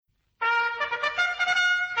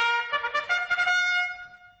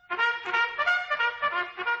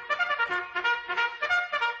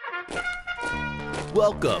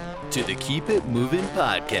Welcome to the Keep It Moving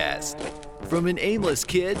podcast. From an aimless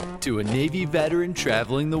kid to a Navy veteran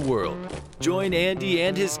traveling the world, join Andy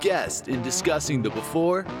and his guest in discussing the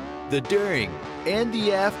before, the during, and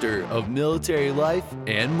the after of military life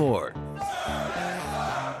and more.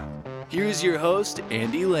 Here's your host,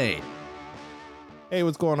 Andy Lane. Hey,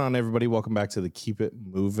 what's going on, everybody? Welcome back to the Keep It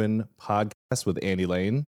Moving podcast with Andy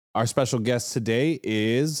Lane. Our special guest today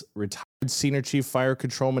is retired Senior Chief Fire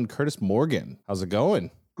Controlman Curtis Morgan. How's it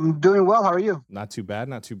going? I'm doing well. How are you? Not too bad,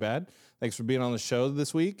 not too bad. Thanks for being on the show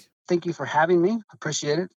this week. Thank you for having me.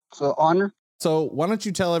 Appreciate it. It's an honor. So why don't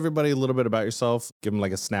you tell everybody a little bit about yourself? Give them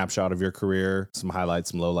like a snapshot of your career, some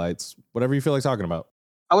highlights, some lowlights, whatever you feel like talking about.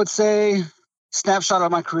 I would say snapshot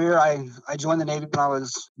of my career. I joined the Navy when I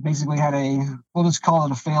was basically had we'll just call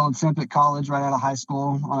it a failed attempt at college right out of high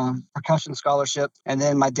school on a percussion scholarship. And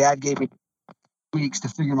then my dad gave me weeks to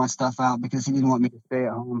figure my stuff out because he didn't want me to stay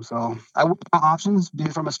at home. So I went my options,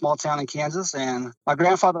 being from a small town in Kansas. And my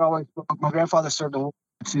grandfather served in World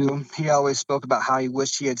War II. He always spoke about how he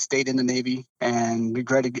wished he had stayed in the Navy and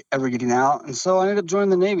regretted ever getting out. And so I ended up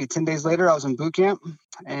joining the Navy. 10 days later, I was in boot camp.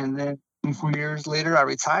 And then 24 years later, I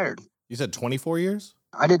retired. You said 24 years?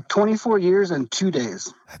 I did 24 years and 2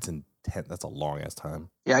 days. That's intense. That's a long ass time.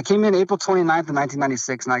 Yeah, I came in April 29th of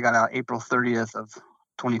 1996, and I got out April 30th of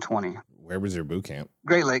 2020. Where was your boot camp?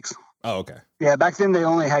 Great Lakes. Oh, okay. Yeah, back then they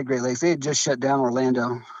only had Great Lakes. They had just shut down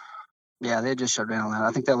Orlando. Yeah, they had just shut down Orlando.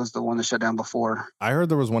 I think that was the one that shut down before. I heard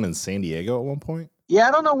there was one in San Diego at one point. Yeah,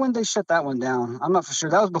 I don't know when they shut that one down. I'm not for sure.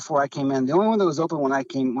 That was before I came in. The only one that was open when I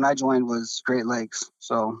joined was Great Lakes.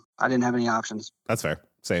 So I didn't have any options. That's fair.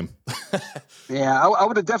 Same. Yeah, I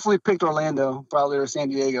would have definitely picked Orlando, probably, or San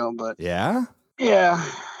Diego, but Yeah.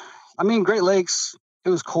 I mean, Great Lakes, it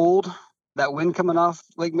was cold. That wind coming off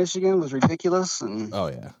Lake Michigan was ridiculous. And Oh,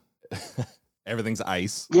 yeah. Everything's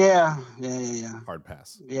ice. Yeah. Hard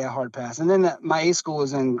pass. Yeah, hard pass. And then my A school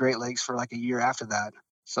was in Great Lakes for like a year after that.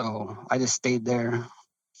 So I just stayed there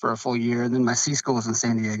for a full year. And then my C school was in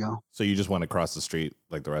San Diego. So you just went across the street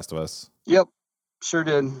like the rest of us? Yep, sure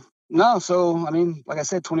did. No, so, I mean, like I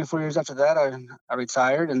said, 24 years after that, I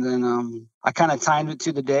retired. And then I kind of timed it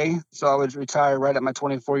to the day. So I would retire right at my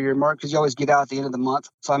 24-year mark because you always get out at the end of the month.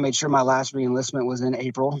 So I made sure my last reenlistment was in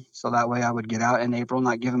April. So that way I would get out in April,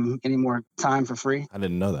 not give them any more time for free. I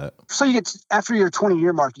didn't know that. So you get, after your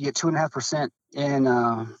 20-year mark, you get 2.5%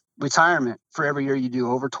 in retirement for every year you do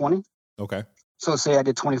over 20. Okay. So say I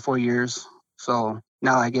did 24 years. So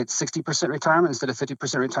now I get 60% retirement instead of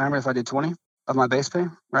 50% retirement if I did 20 of my base pay,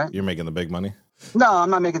 right? You're making the big money? No,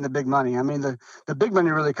 I'm not making the big money. I mean, the big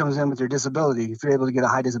money really comes in with your disability. If you're able to get a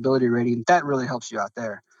high disability rating, that really helps you out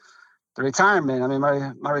there. The retirement, I mean,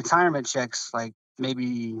 my retirement checks like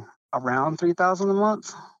maybe around $3,000 a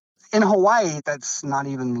month. In Hawaii, that's not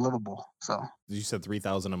even livable. So You said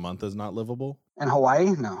 $3,000 a month is not livable? in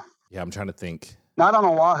Hawaii, no. Yeah, I'm trying to think. Not on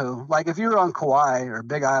Oahu. Like if you were on Kauai or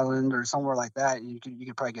Big Island or somewhere like that, you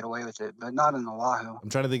could probably get away with it, but not in Oahu. I'm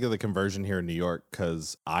trying to think of the conversion here in New York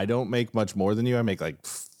because I don't make much more than you. I make like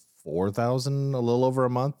 $4,000 a little over a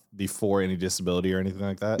month before any disability or anything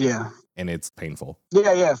like that. Yeah. And it's painful.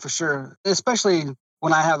 Yeah, for sure. Especially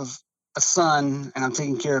when I have a son and I'm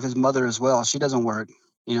taking care of his mother as well. She doesn't work.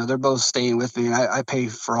 You know, they're both staying with me and I pay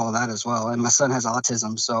for all of that as well. And my son has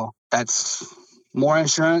autism. So that's more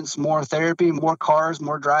insurance, more therapy, more cars,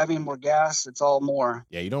 more driving, more gas. It's all more.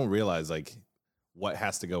 Yeah, you don't realize like what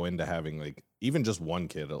has to go into having like even just one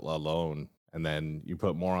kid alone. And then you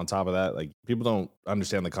put more on top of that. Like people don't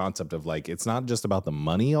understand the concept of like, it's not just about the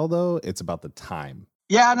money, although it's about the time.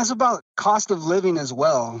 Yeah, and it's about cost of living as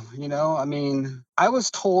well. You know, I mean, I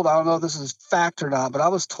was told, I don't know if this is fact or not, but I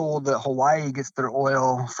was told that Hawaii gets their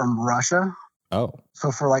oil from Russia. Oh.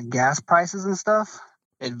 So for like gas prices and stuff,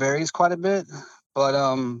 it varies quite a bit. But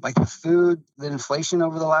like the food, the inflation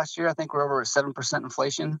over the last year, I think we're over 7%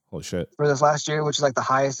 inflation. Holy shit. For this last year, which is like the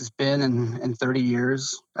highest it's been in 30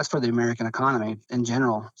 years. That's for the American economy in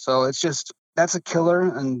general. So it's just, that's a killer.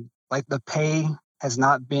 And like the pay has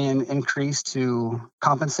not been increased to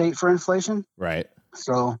compensate for inflation. Right.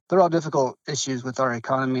 So they're all difficult issues with our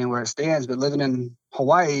economy and where it stands. But living in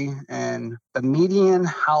Hawaii, and the median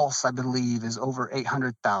house, I believe, is over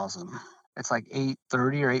 800,000. It's like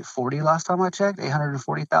 830 or 840 last time I checked,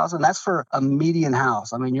 840,000. That's for a median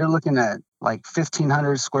house. I mean, you're looking at like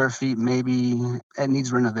 1,500 square feet, maybe. It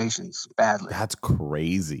needs renovations badly. That's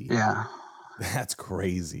crazy. Yeah. That's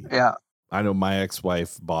crazy. Yeah. I know my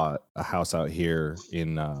ex-wife bought a house out here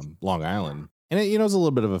in Long Island, And it, it's a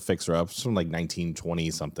little bit of a fixer up. It's from like 1920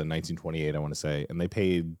 something, 1928, I want to say. And they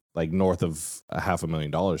paid like north of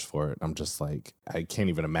 $500,000 for it. I'm just like, I can't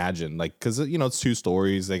even imagine. Like, cause it's 2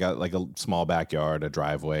 stories. They got like a small backyard, a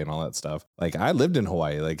driveway and all that stuff. Like I lived in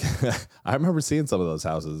Hawaii. Like I remember seeing some of those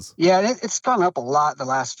houses. Yeah, it's gone up a lot the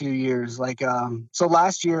last few years. Like, so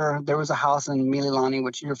last year there was a house in Mililani,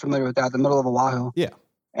 which you're familiar with that, the middle of Oahu. Yeah.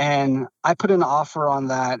 And I put an offer on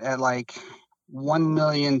that at like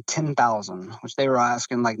 $1,010,000, which they were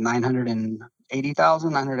asking like $980,000,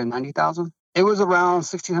 $990,000. It was around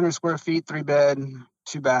 1,600 square feet, 3-bed,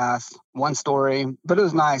 2-bath, 1-story, but it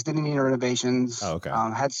was nice. Didn't need renovations. Oh, okay.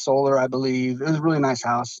 Had solar, I believe. It was a really nice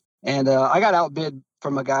house. And I got outbid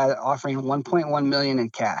from a guy offering $1.1 million in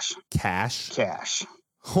cash. Cash.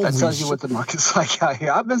 That tells you what the market's like out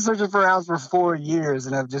here. I've been searching for a house for 4 years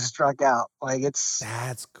and I've just struck out. Like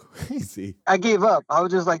that's crazy. I gave up. I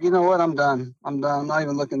was just like, you know what? I'm done. I'm not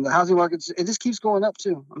even looking. The housing market, it just keeps going up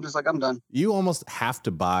too. I'm just like, I'm done. You almost have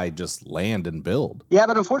to buy just land and build. Yeah,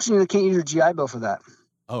 but unfortunately, you can't use your GI Bill for that.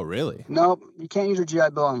 Oh, really? No, you can't use your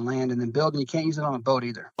GI Bill on land and then build, and you can't use it on a boat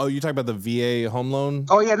either. Oh, you talking about the VA home loan?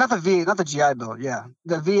 Oh, yeah, not the VA, not the GI Bill. Yeah,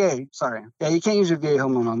 the VA, sorry. Yeah, you can't use your VA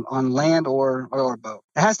home loan on land or a boat.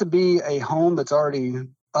 It has to be a home that's already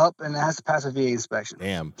up, and it has to pass a VA inspection.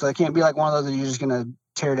 Damn. So it can't be like one of those that you're just going to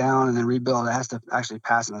tear down and then rebuild. It has to actually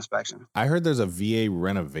pass an inspection. I heard there's a VA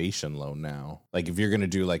renovation loan now. Like if you're going to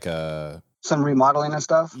do like some remodeling and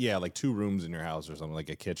stuff? Yeah, like 2 rooms in your house or something, like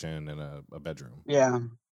a kitchen and a bedroom. Yeah.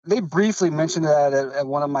 They briefly mentioned that at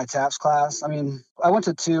one of my TAPS class. I mean, I went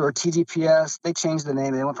to TGPS. They changed the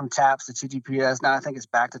name. They went from TAPS to TGPS. Now I think it's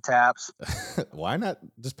back to TAPS. Why not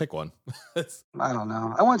just pick one? I don't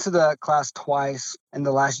know. I went to that class twice in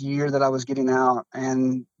the last year that I was getting out,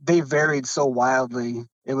 and they varied so wildly.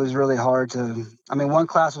 It was really hard to, one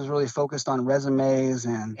class was really focused on resumes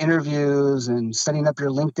and interviews and setting up your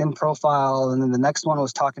LinkedIn profile. And then the next one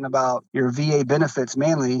was talking about your VA benefits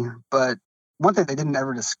mainly. But one thing they didn't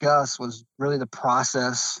ever discuss was really the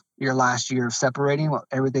process your last year of separating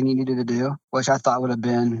everything you needed to do, which I thought would have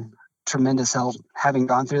been tremendous help having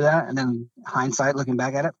gone through that. And then hindsight, looking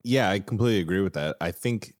back at it. Yeah, I completely agree with that. I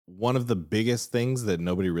think one of the biggest things that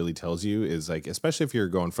nobody really tells you is like, especially if you're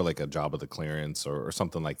going for like a job with a clearance or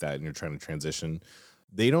something like that and you're trying to transition,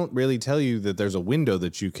 they don't really tell you that there's a window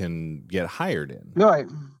that you can get hired in.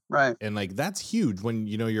 Right. And like, that's huge when,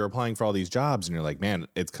 you're applying for all these jobs and you're like, man,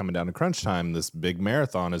 it's coming down to crunch time. This big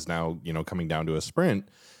marathon is now, coming down to a sprint.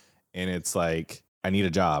 And it's like, I need a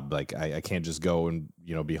job. Like I can't just go and,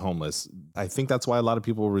 be homeless. I think that's why a lot of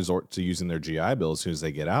people resort to using their GI Bill as soon as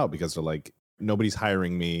they get out, because they're like, nobody's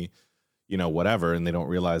hiring me, whatever. And they don't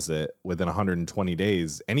realize that within 120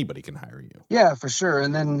 days, anybody can hire you. Yeah, for sure.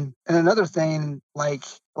 And another thing, like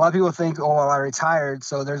a lot of people think, oh, well, I retired,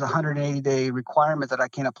 so there's a 180-day requirement that I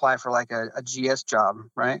can't apply for like a GS job,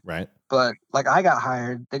 right? Right. But like I got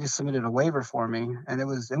hired, they just submitted a waiver for me and it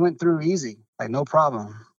went through easy, like no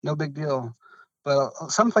problem, no big deal. But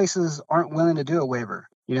some places aren't willing to do a waiver.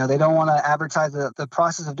 They don't want to advertise the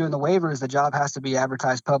process of doing the waiver is the job has to be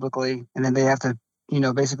advertised publicly, and then they have to,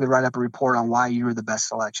 basically write up a report on why you were the best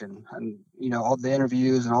selection and, all the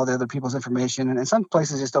interviews and all the other people's information. And some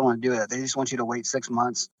places just don't want to do it. They just want you to wait 6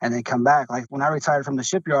 months and then come back. Like when I retired from the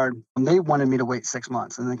shipyard, they wanted me to wait 6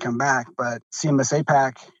 months and then come back. But CMS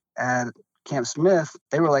APAC at Camp Smith,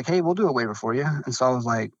 they were like, hey, we'll do a waiver for you. And so I was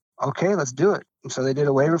like, okay, let's do it. And so they did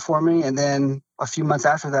a waiver for me. And then a few months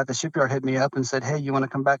after that, the shipyard hit me up and said, hey, you want to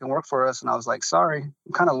come back and work for us? And I was like, sorry,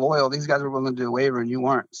 I'm kind of loyal. These guys were willing to do a waiver and you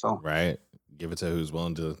weren't. So right. Give it to who's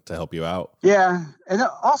willing to help you out. Yeah. And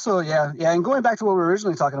also, yeah. And going back to what we were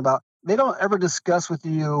originally talking about, they don't ever discuss with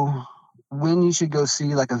you when you should go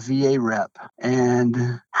see like a VA rep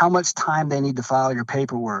and how much time they need to file your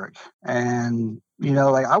paperwork. And,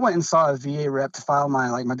 like I went and saw a VA rep to file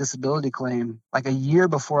my disability claim like a year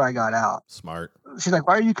before I got out. Smart. She's like,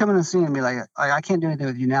 why are you coming and seeing me? Like, I can't do anything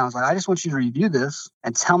with you now. It's like, I just want you to review this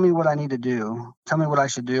and tell me what I need to do. Tell me what I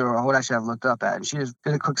should do or what I should have looked up at. And she just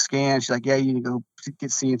did a quick scan. She's like, yeah, you need to go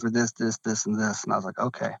get seen for this, and this. And I was like,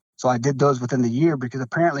 okay. So I did those within the year because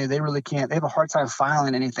apparently they really can't. They have a hard time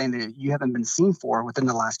filing anything that you haven't been seen for within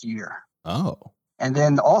the last year. Oh. And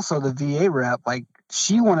then also the VA rep, like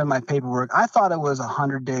she wanted my paperwork. I thought it was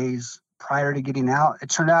 100 days prior to getting out. It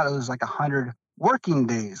turned out it was like 100 working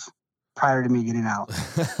days prior to me getting out.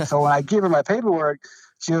 So when I gave her my paperwork,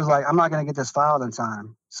 she was like, I'm not going to get this filed in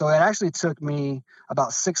time. So it actually took me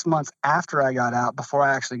about 6 months after I got out before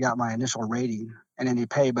I actually got my initial rating and any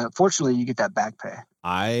pay. But fortunately, you get that back pay.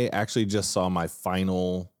 I actually just saw my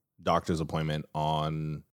final doctor's appointment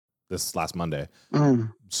on this last Monday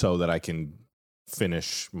so that I can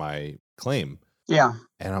finish my claim. Yeah.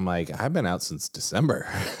 And I'm like, I've been out since December.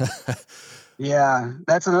 Yeah,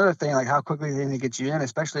 that's another thing, like how quickly they get you in,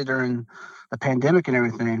 especially during the pandemic and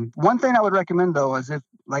everything. One thing I would recommend though is if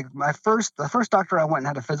like the first doctor I went and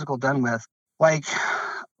had a physical done with, like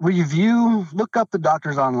look up the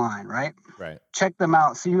doctors online, right? Right. Check them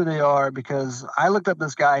out, see who they are, because I looked up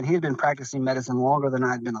this guy and he had been practicing medicine longer than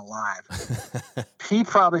I'd been alive. He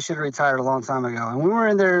probably should have retired a long time ago. And we were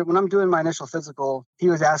in there when I'm doing my initial physical, he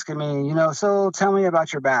was asking me, so tell me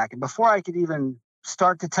about your back. And before I could even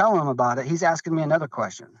start to tell him about it, he's asking me another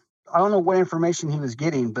question. I don't know what information he was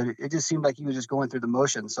getting, but it just seemed like he was just going through the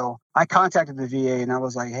motion. So I contacted the VA and I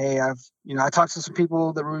was like, hey, I talked to some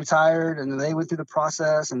people that were retired and they went through the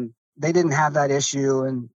process and they didn't have that issue.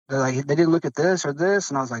 And they're like, they didn't look at this or this.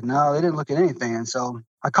 And I was like, no, they didn't look at anything. And so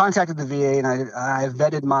I contacted the VA and I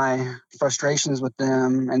vetted my frustrations with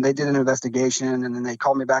them and they did an investigation. And then they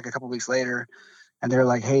called me back a couple of weeks later. And they're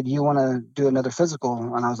like, hey, do you want to do another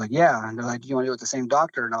physical? And I was like, yeah. And they're like, do you want to do it with the same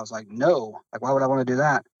doctor? And I was like, no. Like, why would I want to do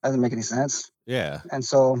that? That doesn't make any sense. Yeah. And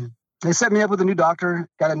so they set me up with a new doctor,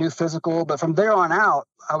 got a new physical. But from there on out,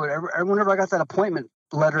 whenever I got that appointment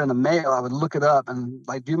letter in the mail, I would look it up and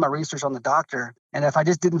like do my research on the doctor. And if I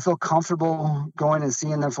just didn't feel comfortable going and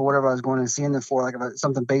seeing them for whatever I was going and seeing them for, like if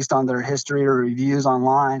something based on their history or reviews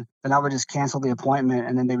online, then I would just cancel the appointment.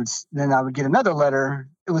 And then I would get another letter.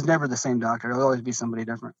 It was never the same doctor. It would always be somebody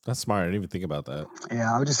different. That's smart. I didn't even think about that.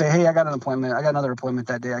 Yeah, I would just say, hey, I got another appointment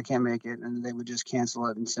that day. I can't make it. And they would just cancel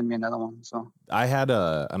it and send me another one. So I had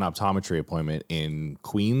an optometry appointment in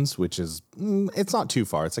Queens, which is, it's not too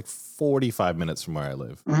far. It's like 45 minutes from where I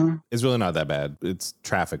live. Mm-hmm. It's really not that bad. It's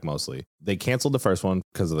traffic mostly. They canceled the first one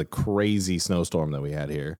because of the crazy snowstorm that we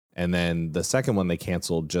had here. And then the second one they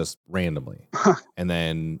canceled just randomly. And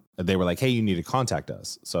then they were like, hey, you need to contact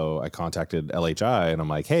us. So I contacted LHI and I'm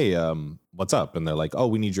like, hey, what's up? And they're like, oh,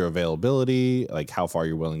 we need your availability, like how far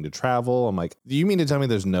you're willing to travel. I'm like, do you mean to tell me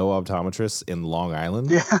there's no optometrists in Long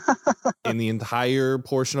Island? Yeah. In the entire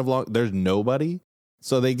portion of there's nobody?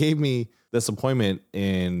 So they gave me this appointment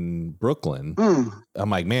in Brooklyn. I'm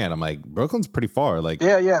like, Brooklyn's pretty far. Like,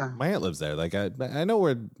 yeah. My aunt lives there. Like, I know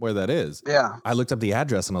where that is. Yeah. I looked up the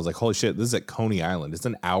address and I was like, holy shit, this is at Coney Island. It's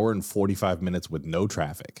an hour and 45 minutes with no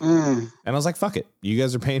traffic. And I was like, fuck it. You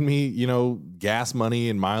guys are paying me, gas money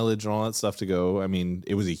and mileage and all that stuff to go. I mean,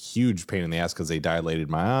 it was a huge pain in the ass because they dilated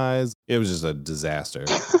my eyes. It was just a disaster.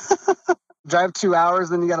 Drive 2 hours,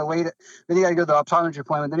 then you got to wait. Then you got to go to the optometry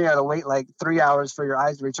appointment. Then you got to wait like 3 hours for your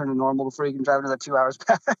eyes to return to normal before you can drive another 2 hours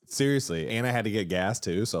back. Seriously. And I had to get gas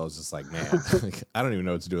too. So I was just like, man, I don't even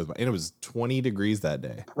know what to do with and it was 20 degrees that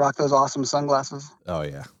day. Rock those awesome sunglasses. Oh,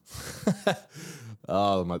 yeah.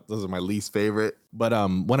 Those are my least favorite. But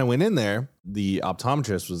when I went in there, the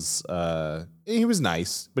optometrist was, he was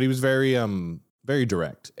nice, but he was very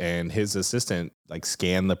direct, and his assistant like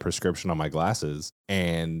scanned the prescription on my glasses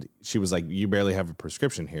and she was like, you barely have a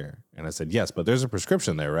prescription here. And I said, yes, but there's a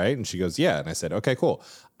prescription there, right? And she goes, yeah. And I said, okay, cool.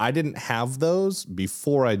 I didn't have those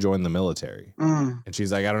before I joined the military. And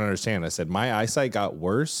she's like, I don't understand. I said, my eyesight got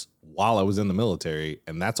worse while I was in the military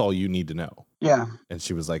and that's all you need to know. Yeah. And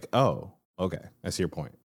she was like, oh, okay. I see your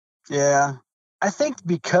point. Yeah. I think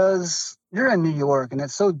because you're in New York and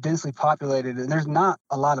it's so densely populated and there's not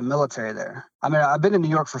a lot of military there. I mean, I've been in New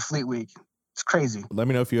York for Fleet Week. It's crazy. Let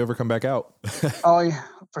me know if you ever come back out. Oh, yeah,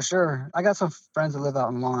 for sure. I got some friends that live out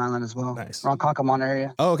in Long Island as well. Nice. Around Concommon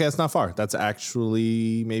area. Oh, okay. That's not far. That's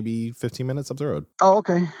actually maybe 15 minutes up the road. Oh,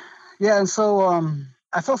 okay. Yeah, and so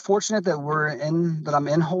I feel fortunate that I'm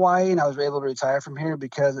in Hawaii and I was able to retire from here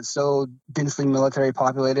because it's so densely military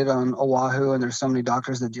populated on Oahu and there's so many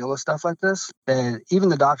doctors that deal with stuff like this that even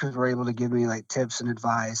the doctors were able to give me like tips and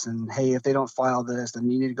advice and, hey, if they don't file this,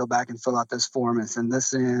 then you need to go back and fill out this form and send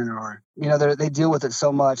this in, or, they deal with it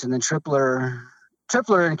so much. And then Tripler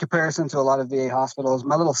in comparison to a lot of VA hospitals,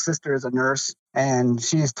 my little sister is a nurse and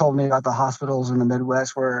she's told me about the hospitals in the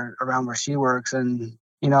Midwest around where she works. And,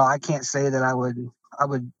 I can't say that I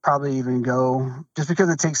would probably even go just because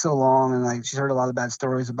it takes so long. And like she's heard a lot of bad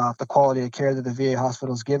stories about the quality of care that the VA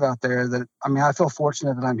hospitals give out there I feel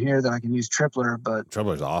fortunate that I'm here that I can use Tripler, but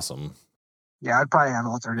Tripler's awesome. Yeah, I'd probably have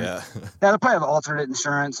alternate. Yeah. I'd probably have alternate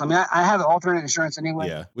insurance. I mean, I have alternate insurance anyway.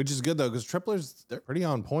 Yeah, which is good though, because Triplers, they're pretty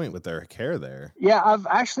on point with their care there. Yeah, I've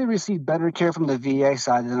actually received better care from the VA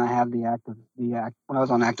side than I have when I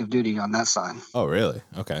was on active duty on that side. Oh, really?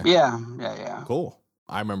 Okay. Yeah. Cool.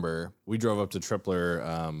 I remember we drove up to Tripler.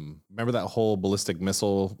 Remember that whole ballistic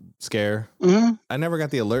missile scare? Mm-hmm. I never got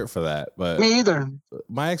the alert for that, but me either.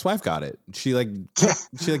 My ex-wife got it. She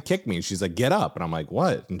kicked me. She's like, get up. And I'm like,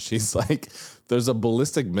 what? And she's like, there's a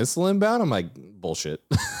ballistic missile inbound. I'm like, bullshit.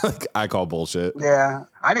 Like, I call bullshit. Yeah,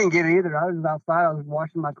 I didn't get it either. I was outside. I was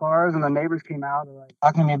washing my cars, and the neighbors came out and like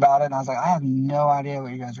talking to me about it. And I was like, I have no idea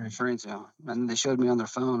what you guys are referring to. And they showed me on their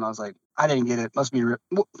phone. I was like, I didn't get it. Must be real.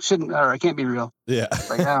 Shouldn't, or it can't be real. Yeah.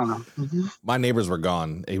 Like, I don't know. My neighbors were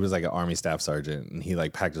gone. He was like an Army staff sergeant, and he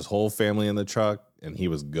like packed his whole family in the truck, and he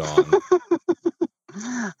was gone.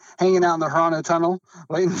 Hanging out in the Harano tunnel,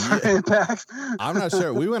 waiting for impact. I'm not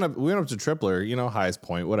sure. We went up to Tripler, highest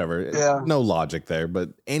point, whatever. Yeah. No logic there, but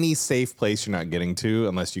any safe place you're not getting to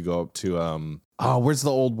unless you go up to where's the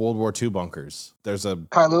old World War II bunkers? There's a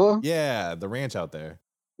Kailua? Yeah, the ranch out there.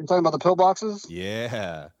 You're talking about the pillboxes?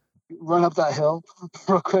 Yeah. Run up that hill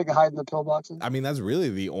real quick and hide in the pillboxes. I mean, that's really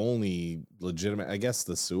the only legitimate, I guess,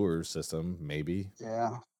 the sewer system, maybe.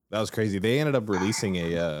 Yeah. That was crazy. They ended up releasing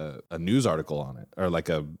a news article on it, or like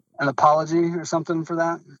an apology or something for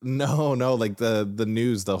that. No, like the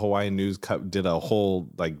news, the Hawaiian news did a whole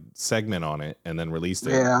like segment on it and then released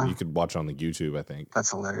it. Yeah, you could watch on the YouTube. I think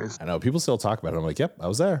that's hilarious. I know people still talk about it. I'm like, yep, I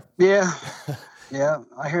was there. Yeah. Yeah,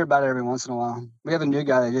 I hear about it every once in a while. We have a new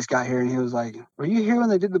guy that just got here, and he was like, "Were you here when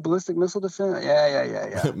they did the ballistic missile defense?"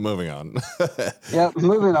 Yeah. Moving on. Yeah,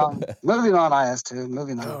 moving on. Moving on. IS2.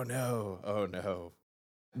 Moving on. Oh no.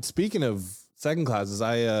 Speaking of second classes,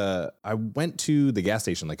 I went to the gas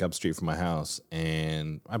station like up street from my house,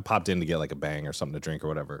 and I popped in to get like a bang or something to drink or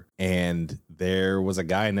whatever. And there was a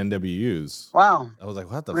guy in NWUs. Wow. I was like,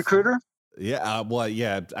 what the recruiter? Yeah,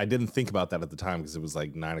 I didn't think about that at the time because it was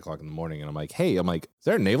like 9:00 in the morning, and I'm like, hey, is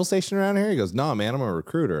there a naval station around here? He goes, no, man, I'm a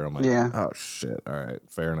recruiter. I'm like, yeah. Oh shit, all right,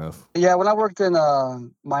 fair enough. Yeah, when I worked in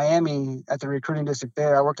Miami at the recruiting district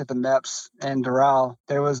there, I worked at the MEPS in Doral.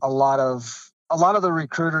 There was a lot of the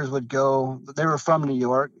recruiters would go. They were from New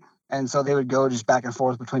York, and so they would go just back and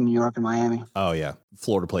forth between New York and Miami. Oh yeah,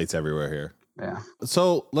 Florida plates everywhere here. Yeah.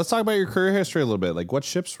 So let's talk about your career history a little bit. Like, what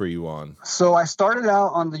ships were you on? So I started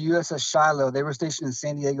out on the USS Shiloh. They were stationed in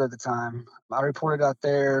San Diego at the time. I reported out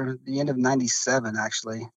there the end of 97,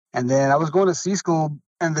 actually. And then I was going to sea school.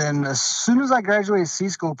 And then as soon as I graduated sea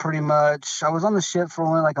school, pretty much, I was on the ship for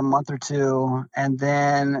only like a month or two. And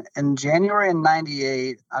then in January of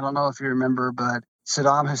 98, I don't know if you remember, but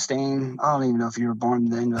Saddam Hussein, I don't even know if you were born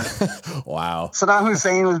then, but wow. Saddam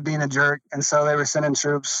Hussein was being a jerk, and so they were sending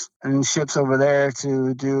troops and ships over there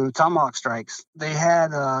to do Tomahawk strikes. They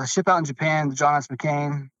had a ship out in Japan, the John S.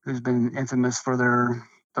 McCain, who's been infamous for their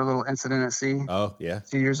little incident at sea. Oh, yeah. A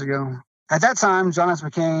few years ago. At that time, John S.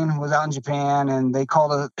 McCain was out in Japan, and they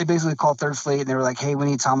basically called Third Fleet, and they were like, hey, we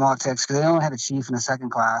need Tomahawk techs, because they only had a chief and a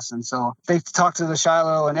second class. And so they talked to the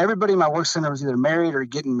Shiloh, and everybody in my work center was either married or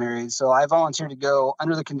getting married. So I volunteered to go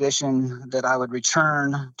under the condition that I would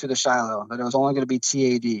return to the Shiloh, that it was only going to be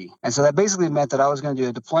TAD. And so that basically meant that I was going to do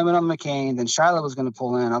a deployment on McCain, then Shiloh was going to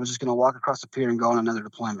pull in. I was just going to walk across the pier and go on another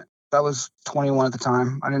deployment. I was 21 at the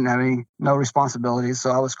time. I didn't have no responsibilities,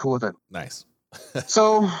 so I was cool with it. Nice.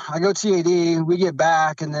 So I go TAD, we get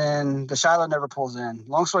back, and then the Shiloh never pulls in.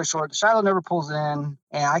 Long story short, the Shiloh never pulls in,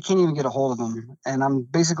 and I can't even get a hold of them. And I'm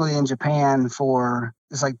basically in Japan for,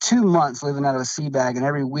 it's like 2 months living out of a sea bag, and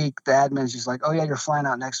every week the admin's just like, oh yeah, you're flying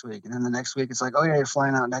out next week. And then the next week it's like, oh yeah, you're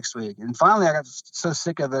flying out next week. And finally I got so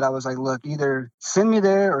sick of it, I was like, look, either send me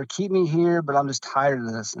there or keep me here, but I'm just tired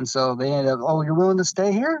of this. And so they ended up, oh, you're willing to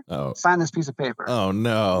stay here? Oh. Sign this piece of paper. Oh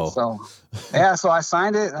no. So yeah, so I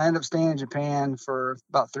signed it, and I ended up staying in Japan for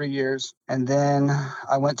about 3 years. And then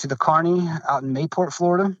I went to the Kearney out in Mayport,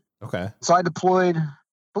 Florida. Okay. So I deployed, I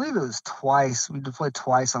believe it was twice. We deployed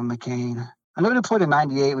twice on McCain. I know we deployed in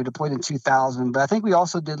 98, we deployed in 2000, but I think we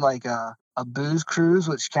also did like a booze cruise,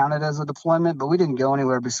 which counted as a deployment, but we didn't go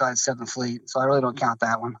anywhere besides 7th Fleet, so I really don't count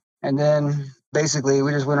that one. And then basically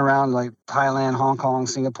we just went around like Thailand, Hong Kong,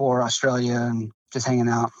 Singapore, Australia, and just hanging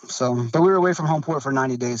out. So, but we were away from home port for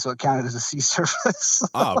 90 days, so it counted as a sea service.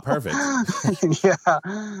 Oh, perfect. Yeah,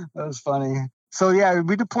 that was funny. So yeah,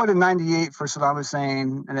 we deployed in 98 for Saddam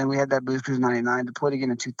Hussein, and then we had that booze cruise in 99, deployed again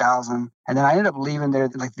in 2000. And then I ended up leaving there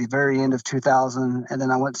at like the very end of 2000. And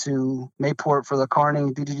then I went to Mayport for the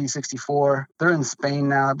Kearney DDG-64. They're in Spain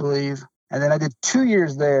now, I believe. And then I did 2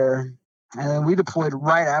 years there. And then we deployed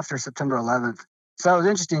right after September 11th. So that was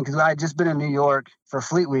interesting because I had just been in New York for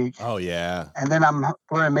Fleet Week. Oh, yeah. And then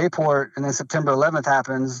we're in Mayport, and then September 11th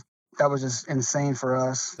happens. That was just insane for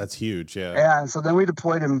us. That's huge, yeah. Yeah, and so then we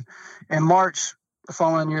deployed in March the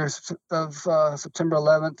following year of September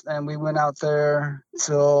 11th, and we went out there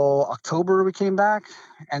till October. We came back,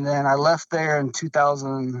 and then I left there in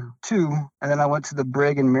 2002, and then I went to the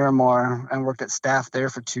brig in Miramar and worked at staff there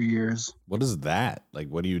for 2 years. What is that? Like,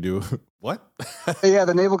 what do you do? What? Yeah,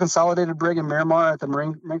 the Naval Consolidated Brig in Miramar at the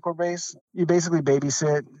Marine Corps base. You basically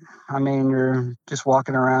babysit. I mean, you're just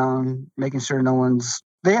walking around, making sure no one's.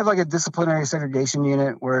 They have like a disciplinary segregation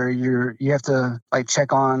unit where you have to like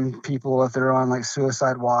check on people if they're on like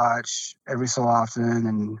suicide watch every so often,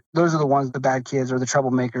 and those are the ones, the bad kids or the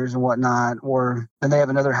troublemakers and whatnot. Or then they have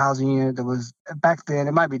another housing unit that was back then.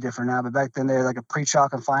 It might be different now, but back then they had like a pre-trial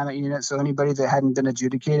confinement unit. So anybody that hadn't been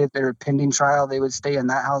adjudicated, they were pending trial, they would stay in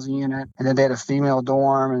that housing unit. And then they had a female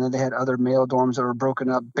dorm, and then they had other male dorms that were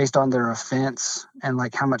broken up based on their offense and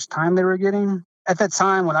like how much time they were getting. At that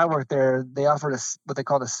time when I worked there, they offered us what they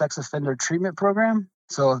called a sex offender treatment program.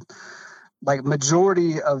 So like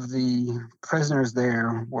majority of the prisoners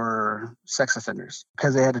there were sex offenders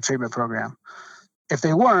because they had a treatment program. If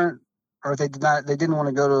they weren't, or if they didn't want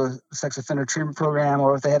to go to a sex offender treatment program,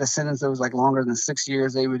 or if they had a sentence that was like longer than 6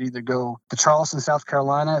 years, they would either go to Charleston, South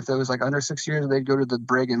Carolina. If it was like under 6 years, they'd go to the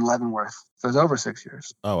brig in Leavenworth. If it was over 6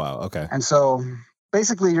 years. Oh, wow. Okay. And so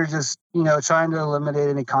basically you're just, trying to eliminate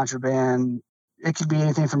any contraband. It could be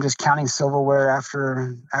anything from just counting silverware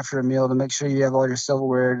after a meal to make sure you have all your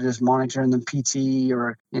silverware, just monitoring the PT,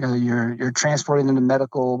 or you're transporting them to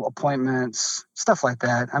medical appointments, stuff like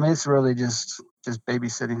that. I mean, it's really just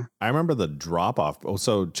babysitting. I remember the drop off. Oh,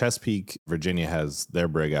 so Chesapeake, Virginia has their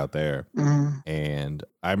brig out there. Mm-hmm. And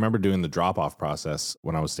I remember doing the drop off process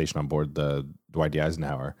when I was stationed on board the Dwight D.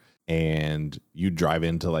 Eisenhower. And you drive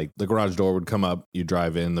into like the garage door would come up, you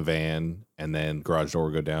drive in the van, and then garage door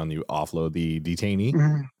would go down, you offload the detainee.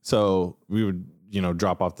 Mm-hmm. So we would,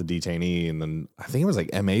 drop off the detainee, and then I think it was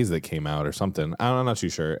like MAs that came out or something. I'm not too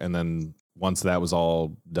sure. And then once that was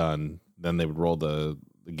all done, then they would roll the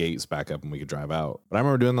gates back up and we could drive out. But I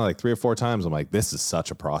remember doing that like 3 or 4 times. I'm like, this is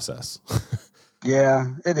such a process. Yeah,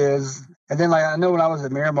 it is. And then like I know when I was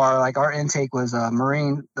at Miramar, like our intake was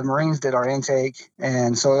Marine. The Marines did our intake,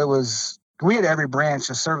 and so we had every branch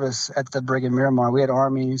of service at the brig in Miramar. We had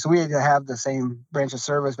Army, so we had to have the same branch of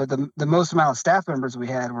service. But the most amount of staff members we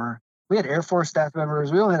had Air Force staff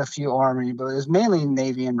members. We only had a few Army, but it was mainly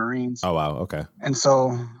Navy and Marines. Oh wow, okay. And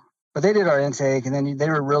so. But they did our intake, and then they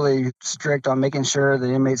were really strict on making sure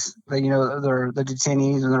the inmates, the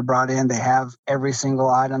detainees, when they're brought in, they have every single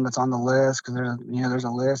item that's on the list, because there's a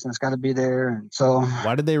list and it's got to be there. And so,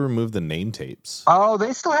 why did they remove the name tapes? Oh,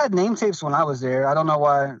 they still had name tapes when I was there. I don't know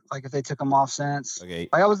why, like if they took them off since. Okay,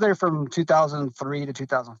 like I was there from 2003 to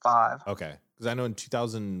 2005. Okay, because I know in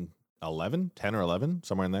 2011, 10 or 11,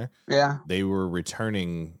 somewhere in there. Yeah, they were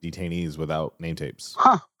returning detainees without name tapes.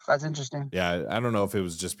 Huh. That's interesting. Yeah, I don't know if it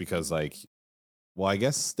was just because I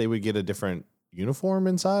guess they would get a different uniform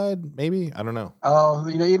inside, maybe. I don't know. Oh,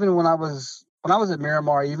 even when I was at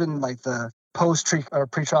Miramar, even like the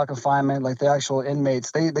pre-trial confinement, like the actual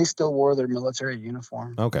inmates, they still wore their military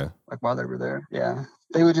uniform. Okay. Like while they were there. Yeah.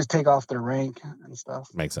 They would just take off their rank and stuff.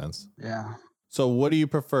 Makes sense. Yeah. So what do you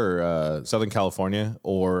prefer, Southern California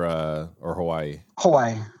or Hawaii?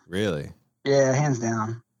 Hawaii. Really? Yeah, hands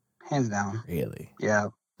down. Hands down. Really? Yeah.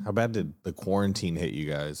 How bad did the quarantine hit you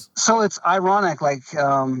guys? So it's ironic, like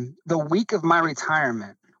the week of my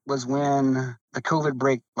retirement was when the COVID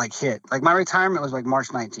break hit. Like my retirement was like March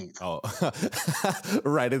 19th. Oh,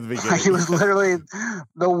 right at the beginning. Like, it was literally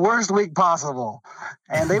the worst week possible.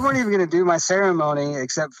 And they weren't even going to do my ceremony,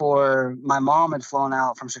 except for my mom had flown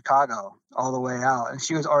out from Chicago all the way out, and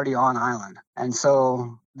she was already on island. And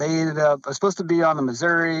so they ended up, I was supposed to be on the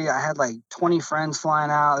Missouri. I had like 20 friends flying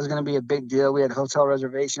out. It was going to be a big deal. We had hotel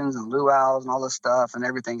reservations and luau's and all this stuff, and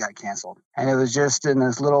everything got canceled. And it was just in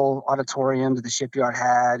this little auditorium that the shipyard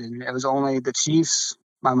had. And it was only the chiefs,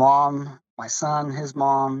 my mom, my son, his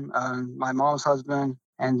mom, my mom's husband,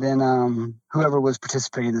 and then whoever was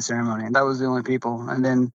participating in the ceremony. And that was the only people. And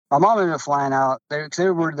then my mom ended up flying out there because they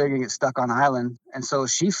were worried they were going to get stuck on island. And so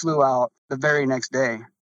she flew out the very next day.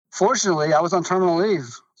 Fortunately, I was on terminal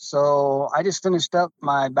leave, so I just finished up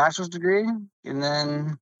my bachelor's degree, and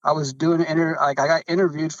then I was doing I got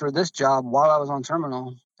interviewed for this job while I was on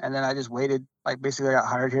terminal, and then I just waited. Like basically, I got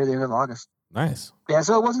hired here at the end of August. Nice. Yeah,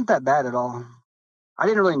 so it wasn't that bad at all. I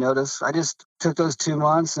didn't really notice. I just took those 2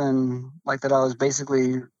 months, and like that I was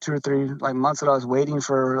basically 2 or 3 months that I was waiting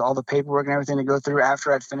for all the paperwork and everything to go through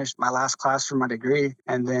after I'd finished my last class for my degree.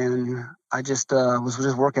 And then I just was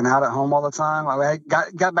just working out at home all the time. I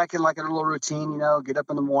got back in like a little routine, get up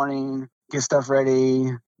in the morning, get stuff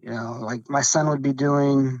ready, Like my son would be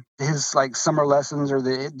doing his like summer lessons or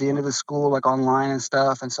the end of the school like online and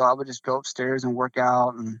stuff. And so I would just go upstairs and work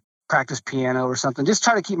out and practice piano or something. Just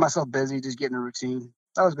try to keep myself busy, just getting a routine.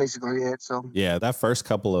 That was basically it. So Yeah, that first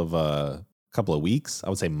couple of weeks, I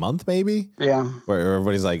would say month maybe, yeah. where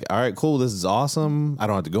everybody's like, all right, cool, this is awesome. I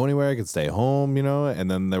don't have to go anywhere. I can stay home,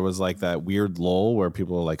 And then there was like that weird lull where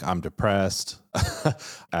people are like, I'm depressed.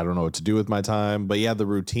 I don't know what to do with my time. But yeah, the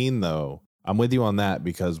routine though, I'm with you on that,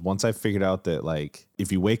 because once I figured out that like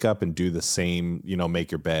if you wake up and do the same,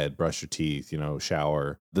 make your bed, brush your teeth,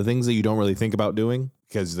 shower, the things that you don't really think about doing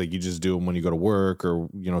because like you just do them when you go to work or,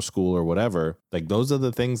 school or whatever, like those are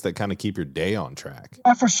the things that kind of keep your day on track.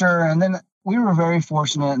 Yeah, for sure. And then we were very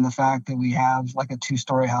fortunate in the fact that we have like a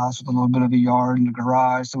 2-story house with a little bit of a yard and a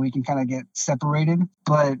garage, so we can kind of get separated.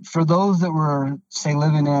 But for those that were, say,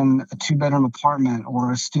 living in a 2-bedroom apartment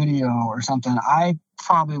or a studio or something, I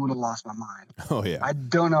probably would have lost my mind. Oh, yeah. I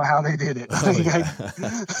don't know how they did it. Oh, yeah.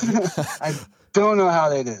 I don't know how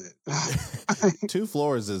they did it. 2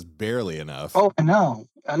 floors is barely enough. Oh, I know.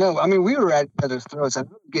 I mean, we were at each other's throats. I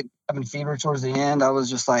get having fever towards the end. I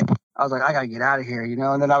was like, I gotta get out of here,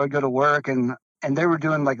 And then I would go to work, and they were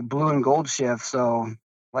doing like a blue and gold shift. So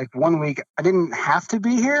like one week I didn't have to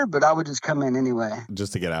be here, but I would just come in anyway.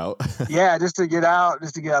 Just to get out. Yeah, just to get out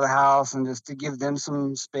of the house and just to give them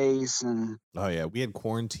some space. And oh yeah, we had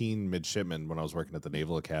quarantine midshipmen when I was working at the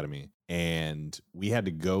Naval Academy, and we had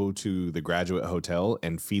to go to the graduate hotel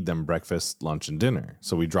and feed them breakfast, lunch, and dinner.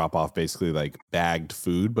 So we drop off basically like bagged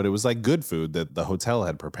food, but it was like good food that the hotel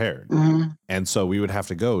had prepared. Mm-hmm. And so we would have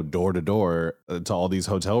to go door to door to all these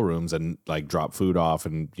hotel rooms and like drop food off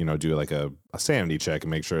and, do like a sanity check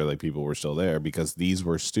and make sure like people were still there, because these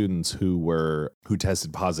were students who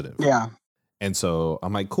tested positive. Yeah. And so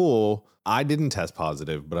I'm like, cool, I didn't test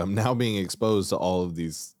positive, but I'm now being exposed to all of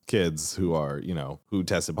these kids who are, who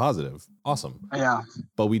tested positive. Awesome. Yeah.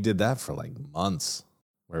 But we did that for like months,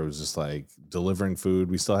 where it was just like delivering food.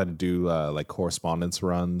 We still had to do like correspondence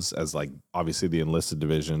runs as like obviously the enlisted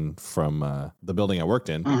division from the building I worked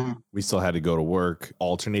in. Mm-hmm. We still had to go to work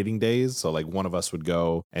alternating days. So like one of us would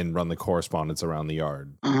go and run the correspondence around the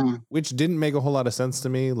yard, Mm-hmm. which didn't make a whole lot of sense to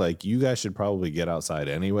me. Like you guys should probably get outside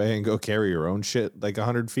anyway and go carry your own shit like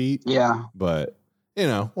 100 feet. Yeah. But,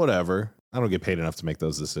 whatever. I don't get paid enough to make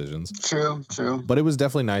those decisions. True. But it was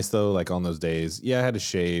definitely nice though. Like on those days, yeah, I had to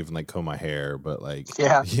shave and like comb my hair, but like,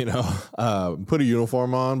 yeah, put a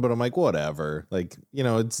uniform on. But I'm like, whatever. Like,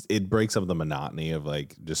 it breaks up the monotony of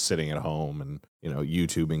like just sitting at home and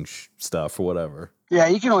YouTubing stuff or whatever. Yeah,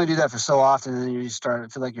 you can only do that for so often, and then you start to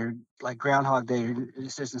feel like you're like Groundhog Day. You're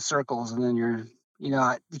just in circles, and then you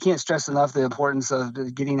can't stress enough the importance of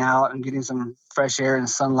getting out and getting some fresh air and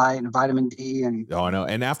sunlight and vitamin D. And oh, I know.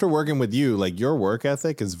 And after working with you, like your work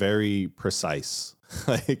ethic is very precise.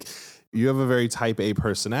 Like you have a very type A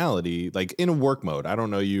personality, like in a work mode. I don't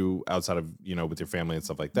know you outside of, with your family and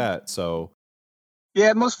stuff like that. So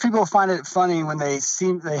yeah, most people find it funny when they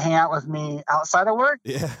hang out with me outside of work.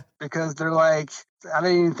 Yeah. Because they're like, I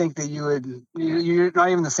didn't even think that you're not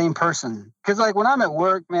even the same person. Because like when I'm at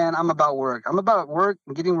work, man, I'm about work. I'm about work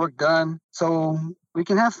and getting work done so we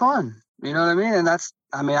can have fun. You know what I mean? And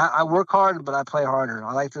I work hard, but I play harder.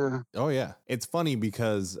 I like to. Oh yeah. It's funny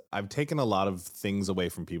because I've taken a lot of things away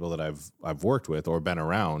from people that I've worked with or been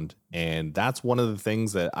around. And that's one of the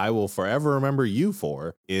things that I will forever remember you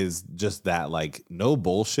for, is just that, like, no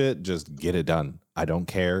bullshit, just get it done. I don't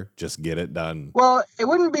care. Just get it done. Well, it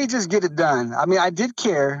wouldn't be just get it done. I mean, I did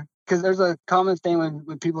care, because there's a common thing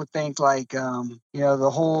when people think like,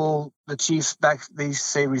 the Chiefs back, they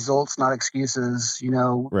say results, not excuses,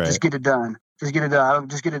 Right. Just get it done. Just get it done.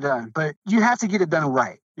 Just get it done. But you have to get it done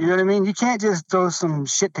right. You know what I mean? You can't just throw some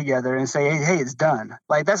shit together and say, hey, it's done.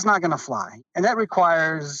 Like, that's not going to fly. And that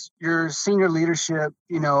requires your senior leadership,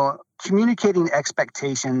 communicating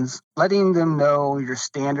expectations, letting them know your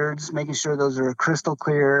standards, making sure those are crystal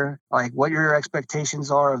clear, like what your expectations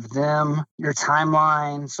are of them, your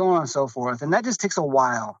timeline, so on and so forth. And that just takes a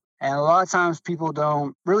while. And a lot of times people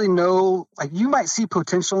don't really know, like you might see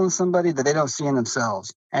potential in somebody that they don't see in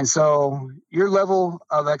themselves. And so your level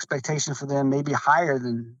of expectation for them may be higher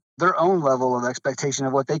than their own level of expectation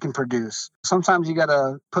of what they can produce. Sometimes you got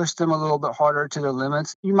to push them a little bit harder to their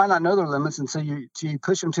limits. You might not know their limits until you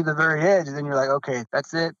push them to the very edge. And then you're like, okay,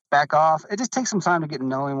 that's it. Back off. It just takes some time to get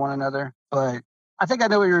knowing one another. But I think I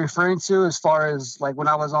know what you're referring to as far as like when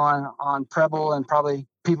I was on Preble and probably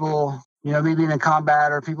people, me being in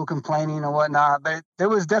combat or people complaining or whatnot. But there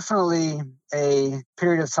was definitely a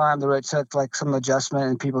period of time where it took like some adjustment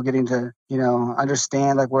and people getting to,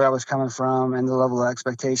 understand like where I was coming from and the level of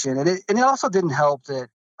expectation. And it also didn't help that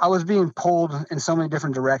I was being pulled in so many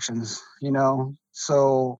different directions,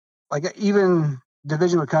 So like even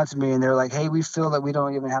division would come to me and they're like, hey, we feel that we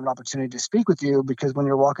don't even have an opportunity to speak with you because when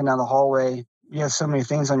you're walking down the hallway, you have so many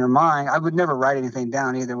things on your mind. I would never write anything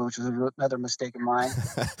down either, which was another mistake of mine.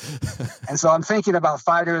 And so I'm thinking about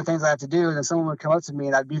 5 different things I have to do. And then someone would come up to me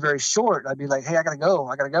and I'd be very short. I'd be like, hey, I got to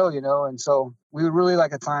go. And so we would really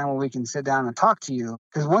like a time when we can sit down and talk to you.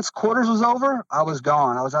 Because once quarters was over, I was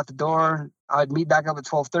gone. I was out the door. I'd meet back up at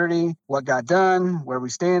 12:30. What got done? Where we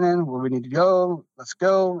standing? Where we need to go? Let's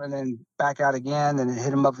go. And then back out again and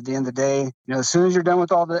hit them up at the end of the day. As soon as you're done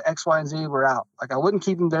with all the X, Y, and Z, we're out. Like I wouldn't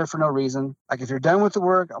keep them there for no reason. Like if you're done with the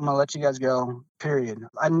work, I'm going to let you guys go, period.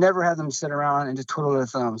 I never had them sit around and just twiddle their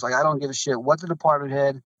thumbs. Like I don't give a shit what the department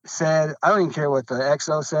head said. I don't even care what the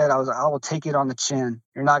XO said. I will take it on the chin.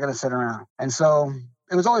 You're not going to sit around. And so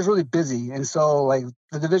it was always really busy. And so like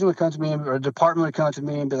the division would come to me or the department would come to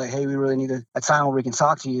me and be like, hey, we really need a time where we can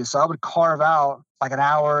talk to you. So I would carve out like an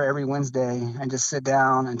hour every Wednesday and just sit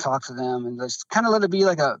down and talk to them and just kind of let it be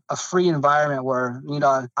like a free environment where,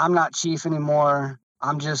 I'm not chief anymore.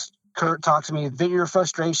 I'm just Kurt, talk to me, vent your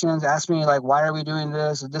frustrations, ask me like, why are we doing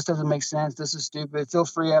this? If this doesn't make sense, this is stupid. Feel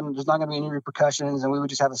free. There's not going to be any repercussions. And we would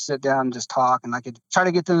just have a sit down and just talk. And I could try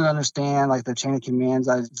to get them to understand like the chain of commands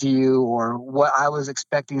I view or what I was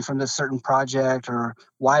expecting from this certain project or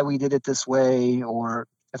why we did it this way. Or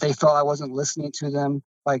if they felt I wasn't listening to them,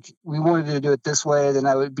 like we wanted to do it this way, then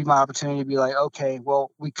that would be my opportunity to be like, okay,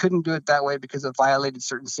 well, we couldn't do it that way because it violated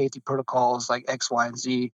certain safety protocols like X, Y, and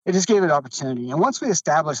Z. It just gave it an opportunity. And once we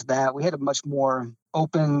established that, we had a much more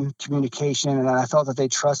open communication. And I felt that they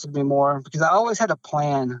trusted me more because I always had a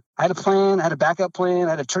plan. I had a plan, I had a backup plan,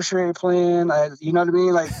 I had a tertiary plan. You know what I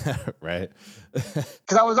mean? Like, right.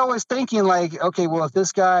 Because I was always thinking like, okay, well, if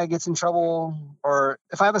this guy gets in trouble or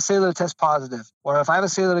if I have a sailor that tests positive or if I have a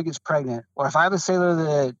sailor that gets pregnant or if I have a sailor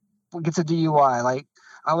that gets a DUI, like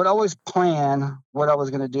I would always plan what I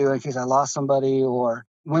was going to do in case I lost somebody or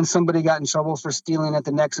when somebody got in trouble for stealing at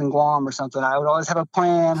the Nex in Guam or something. I would always have a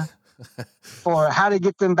plan for how to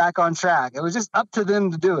get them back on track. It was just up to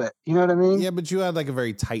them to do it. You know what I mean? Yeah, but you had like a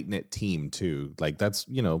very tight-knit team too. Like that's,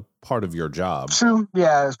 part of your job. True.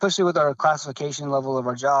 Yeah, especially with our classification level of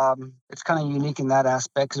our job. It's kind of unique in that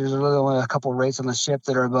aspect because there's really only a couple rates on the ship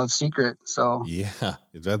that are above secret. So yeah,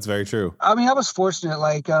 that's very true. I mean, I was fortunate.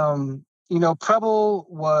 Like, Preble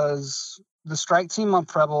was the strike team on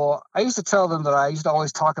Preble. I used to tell them that I used to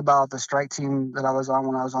always talk about the strike team that I was on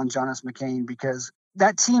when I was on John S. McCain because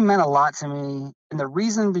that team meant a lot to me. And the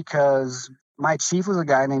reason because my chief was a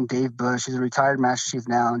guy named Dave Bush. He's a retired master chief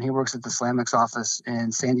now, and he works at the Slamix office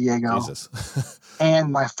in San Diego. Jesus.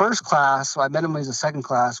 And my first class, so I met him when he was a second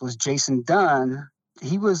class, was Jason Dunn.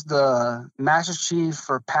 He was the master chief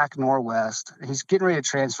for PAC Norwest. He's getting ready to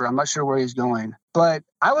transfer. I'm not sure where he's going. But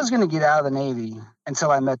I was going to get out of the Navy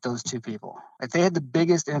until I met those two people. Like they had the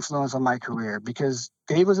biggest influence on my career because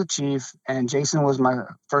Dave was a chief and Jason was my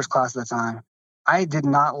first class at the time. I did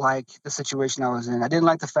not like the situation I was in. I didn't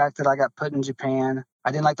like the fact that I got put in Japan.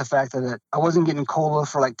 I didn't like the fact that I wasn't getting COLA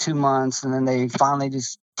for like 2 months, and then they finally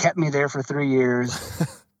just kept me there for 3 years.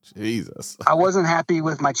 Jesus. I wasn't happy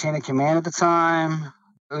with my chain of command at the time.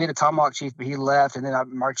 We had a Tomahawk chief, but he left, and then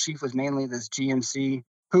our chief was mainly this GMC,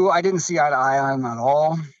 who I didn't see eye to eye on at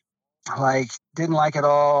all. Like, didn't like it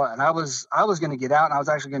all, and I was going to get out, and I was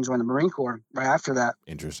actually going to join the Marine Corps right after that.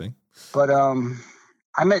 Interesting. But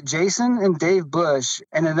I met Jason and Dave Bush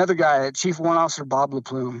and another guy, Chief Warrant Officer Bob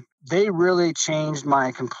LaPlume. They really changed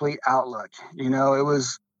my complete outlook.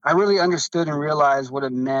 I really understood and realized what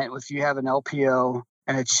it meant if you have an LPO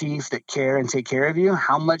and a chief that care and take care of you,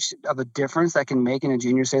 how much of a difference that can make in a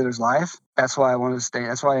junior sailor's life. That's why I wanted to stay.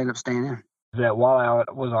 That's why I ended up staying in. That while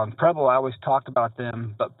I was on Preble, I always talked about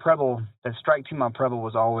them, but Preble, the strike team on Preble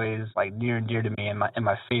was always like near and dear to me and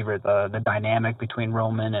my favorite. The dynamic between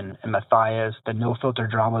Roman and Matthias, the no filter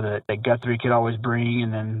drama that Guthrie could always bring,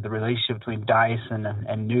 and then the relationship between Dice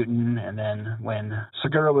and Newton, and then when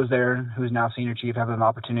Segura was there, who's now senior chief, having an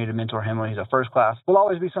opportunity to mentor him when he's a first class, will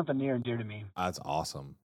always be something near and dear to me. That's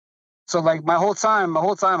awesome. So like my whole time,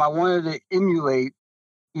 I wanted to emulate.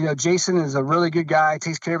 Jason is a really good guy,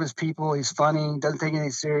 takes care of his people. He's funny, doesn't take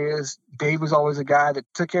anything serious. Dave was always a guy that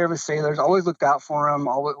took care of his sailors, always looked out for him,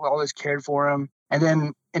 always cared for him. And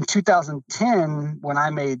then in 2010, when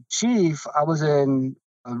I made chief, I was in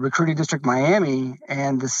recruiting district Miami,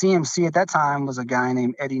 and the CMC at that time was a guy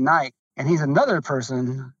named Eddie Knight. And he's another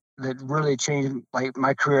person that really changed like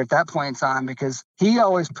my career at that point in time because he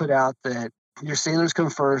always put out that your sailors come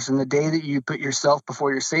first, and the day that you put yourself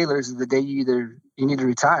before your sailors is the day you need to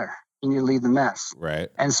retire. You need to leave the mess. Right.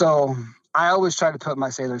 And so I always try to put my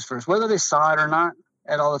sailors first, whether they saw it or not.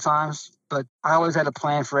 at all the times, but I always had a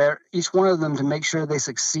plan for each one of them to make sure they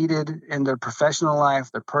succeeded in their professional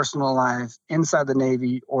life, their personal life, inside the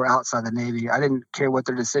Navy or outside the Navy. I didn't care what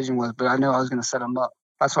their decision was, but I knew I was going to set them up.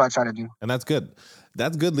 That's what I try to do. And that's good.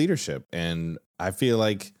 That's good leadership. And I feel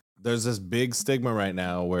like there's this big stigma right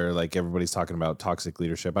now where like everybody's talking about toxic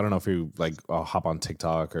leadership. I don't know if you like hop on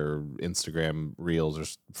TikTok or Instagram reels or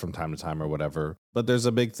from time to time or whatever, but there's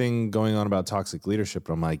a big thing going on about toxic leadership.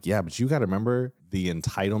 And I'm like, yeah, but you got to remember the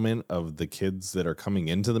entitlement of the kids that are coming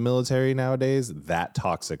into the military nowadays. That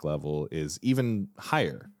toxic level is even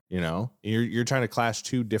higher. You know, you're trying to clash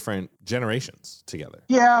two different generations together.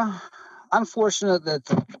 Yeah, I'm fortunate that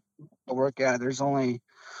I work at there's only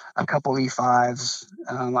a couple E5s.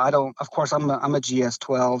 Of course, I'm a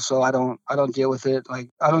GS12, so I don't deal with it. Like,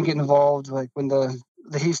 I don't get involved. Like when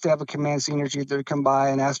they used to have a command senior chief that would come by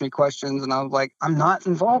and ask me questions, and I was like, I'm not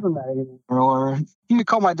involved in that anymore. Or he would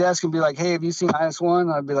call my desk and be like, hey, have you seen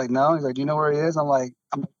IS-1? I'd be like, no. He's like, do you know where he is? I'm like,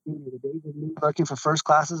 the days of me working for first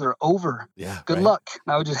classes are over. Yeah. Good luck.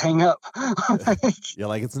 And I would just hang up. You're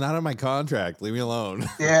like, it's not in my contract. Leave me alone.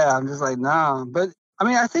 Yeah, I'm just like, nah. But I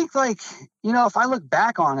mean, I think like, if I look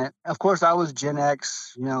back on it, of course I was Gen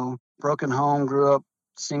X, broken home, grew up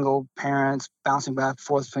single parents, bouncing back and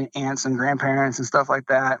forth between aunts and grandparents and stuff like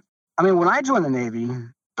that. I mean, when I joined the Navy,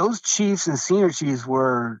 those chiefs and senior chiefs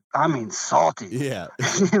were, salty. Yeah.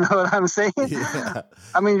 You know what I'm saying? Yeah.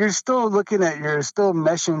 I mean, you're still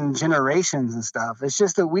meshing generations and stuff. It's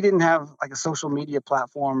just that we didn't have like a social media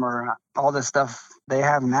platform or all this stuff they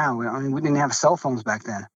have now. I mean, we didn't have cell phones back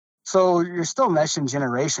then. So you're still meshing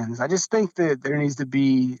generations. I just think that there needs to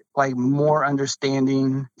be like more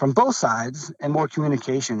understanding from both sides and more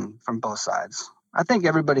communication from both sides. I think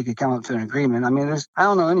everybody could come up to an agreement. I mean, I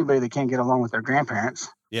don't know anybody that can't get along with their grandparents.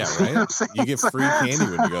 Yeah, right? You get free candy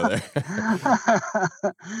when you go there.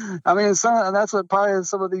 I mean, that's what probably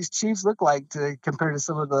some of these chiefs look like compared to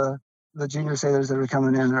some of the junior sailors that are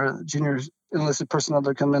coming in, or junior enlisted personnel that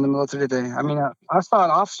are coming in the military today. I mean, I saw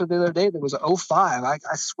an officer the other day that was 05. I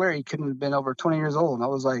swear he couldn't have been over 20 years old. And I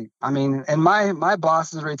was like, and my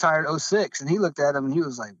boss is retired 06, and he looked at him and he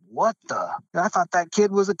was like, what the? I thought that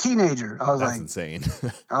kid was a teenager. I was That's like, insane.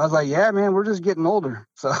 I was like, yeah, man, we're just getting older.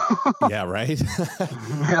 So yeah, right.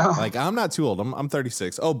 Yeah. Like, I'm not too old. I'm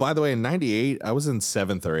 36. Oh, by the way, in 98, I was in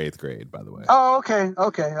 7th or 8th grade, by the way. Oh, okay.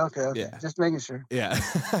 Yeah. Just making sure. Yeah.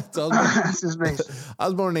 Just making sure. I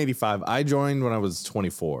was born in 85. I joined when I was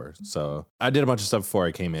 24. So I did a bunch of stuff before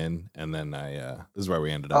I came in, and then this is where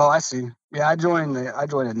we ended up. Oh, I see. Yeah, I joined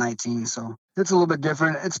at 19, so it's a little bit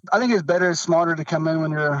different. I think it's better, smarter to come in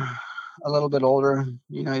when you're a little bit older.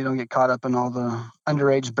 You don't get caught up in all the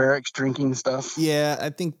underage barracks drinking stuff. Yeah,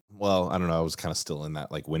 I think, well, I don't know. I was kind of still in that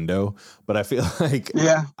like window, but I feel like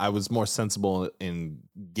I was more sensible in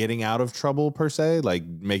getting out of trouble per se, like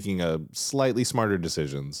making a slightly smarter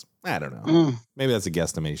decisions. I don't know. Maybe that's a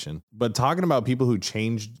guesstimation. But talking about people who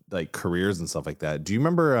changed like careers and stuff like that. Do you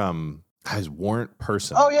remember Warrant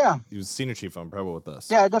Person? Oh, yeah. He was senior chief on Preble with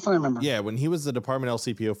us. Yeah, I definitely remember. Yeah, when he was the department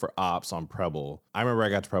LCPO for ops on Preble, I remember I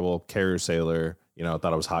got to Preble, carrier sailor, I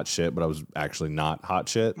thought I was hot shit, but I was actually not hot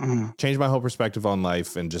shit. Changed my whole perspective on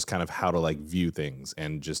life and just kind of how to like view things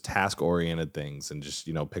and just task oriented things and just,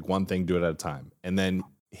 pick one thing, do it at a time. And then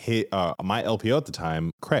my LPO at the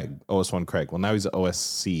time, Craig, OS1 Craig. Well, now he's an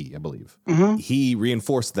OSC, I believe. He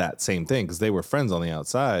reinforced that same thing because they were friends on the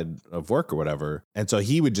outside of work or whatever. And so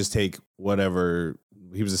he would just take whatever,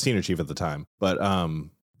 he was a senior chief at the time, but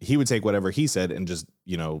he would take whatever he said and just,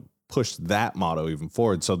 push that motto even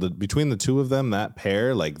forward. So between the two of them, that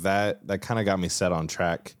pair, like that kind of got me set on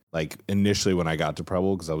track. Like initially when I got to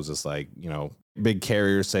Preble, because I was just like, big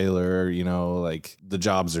carrier sailor, like the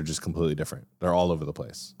jobs are just completely different. They're all over the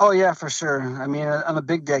place. Oh yeah, for sure. I mean, on a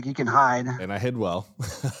big deck, you can hide. And I hid well.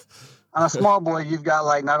 On a small boy, you've got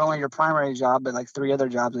like not only your primary job, but like 3 other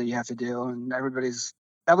jobs that you have to do. And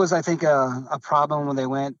that was, I think, a problem when they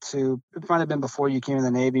went to, it might have been before you came in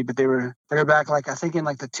the Navy, but they were back like, I think in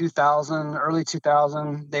like the early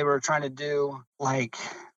 2000, they were trying to do like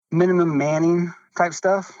minimum manning type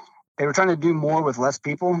stuff. They were trying to do more with less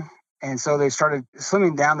people. And so they started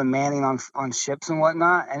slimming down the manning on ships and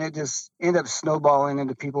whatnot. And it just ended up snowballing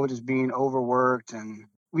into people just being overworked. And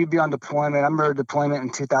we'd be on deployment. I remember deployment in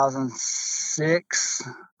 2006.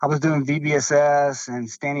 I was doing VBSS and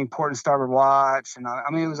standing port and starboard watch. And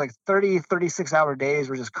it was like 36 hour days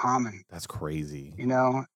were just common. That's crazy.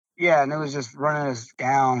 Yeah, and it was just running us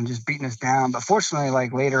down, just beating us down. But fortunately,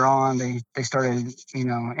 like later on, they started,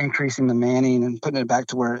 increasing the manning and putting it back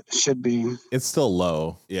to where it should be. It's still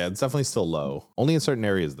low. Yeah, it's definitely still low. Only in certain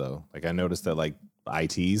areas, though. Like I noticed that, like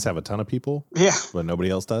ITs have a ton of people, Yeah. but nobody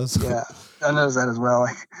else does. Yeah. I noticed that as well.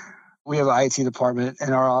 Like, we have an IT department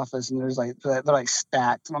in our office, and there's like they're like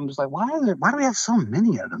stacked, and I'm just like, why do we have so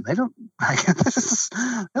many of them? They don't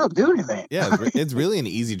they don't do anything. Yeah, it's really an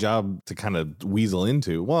easy job to kind of weasel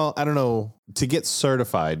into. Well, I don't know. To get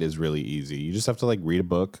certified is really easy. You just have to like read a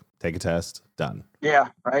book, take a test, done. Yeah,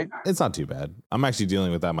 right. It's not too bad. I'm actually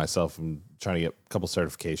dealing with that myself. I'm trying to get a couple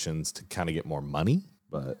certifications to kind of get more money.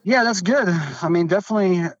 But yeah, that's good. I mean,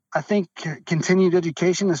 definitely, I think continued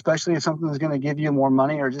education, especially if something is going to give you more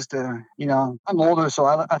money or just I'm older, so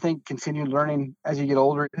I think continued learning as you get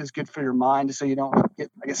older is good for your mind, so you don't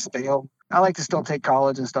get, I guess, stale. I like to still take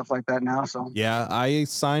college and stuff like that now. So yeah,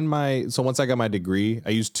 so once I got my degree,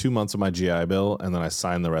 I used 2 months of my GI Bill, and then I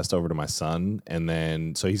signed the rest over to my son. And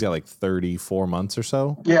then, so he's got like 34 months or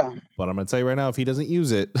so. Yeah. But I'm going to tell you right now, if he doesn't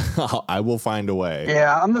use it, I will find a way.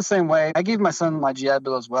 Yeah, I'm the same way. I gave my son my GI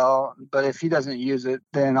Bill as well, but if he doesn't use it,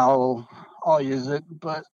 then I'll use it.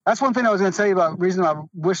 But that's one thing I was going to tell you about reason I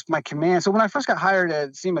wished my command. So when I first got hired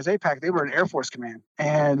at CMS APAC, they were an Air Force command,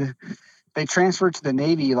 and they transferred to the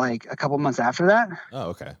Navy like a couple months after that.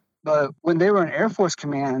 Oh, okay. But when they were an Air Force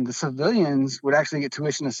command, the civilians would actually get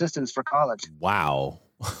tuition assistance for college. Wow.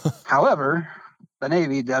 However, the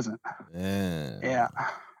Navy doesn't. Yeah.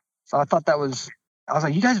 So I thought I was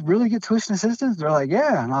like, you guys really get tuition assistance? They're like,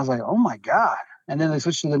 yeah. And I was like, oh my God. And then they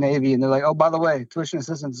switched to the Navy, and they're like, oh, by the way, tuition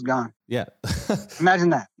assistance is gone. Yeah.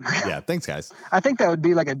 Imagine that. Yeah. Thanks, guys. I think that would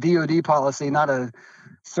be like a DOD policy, not a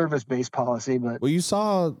service-based policy. But well, you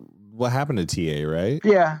saw what happened to TA, right?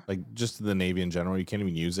 Yeah. Like just the Navy in general, you can't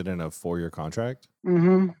even use it in a 4-year contract.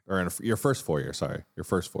 Mm-hmm. Or in your first 4 year. Sorry, your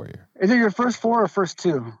first 4 year. Is it your first 4 or first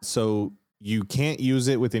 2? So you can't use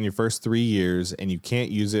it within your first 3 years, and you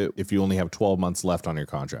can't use it if you only have 12 months left on your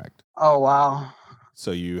contract. Oh, wow.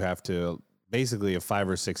 So you have to basically a 5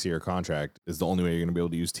 or 6 year contract is the only way you're going to be able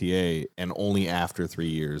to use TA, and only after 3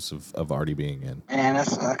 years of already being in. Man, that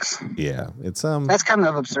sucks. Yeah, it's that's kind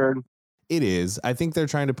of absurd. It is. I think they're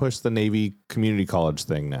trying to push the Navy community college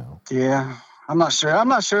thing now. Yeah, I'm not sure. I'm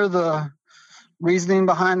not sure the reasoning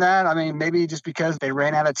behind that. I mean, maybe just because they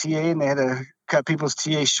ran out of TA and they had to cut people's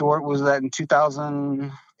TA short. Was that in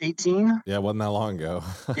 2018? Yeah, it wasn't that long ago.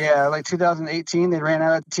 Yeah, like 2018, they ran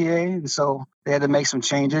out of TA, and so they had to make some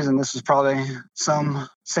changes. And this was probably some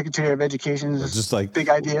Secretary of Education's just like big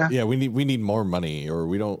idea. Yeah, we need more money, or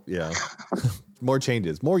we don't. Yeah. More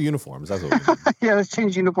changes, more uniforms. That's what we need. Yeah, let's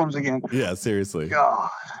change uniforms again. Yeah, seriously. God.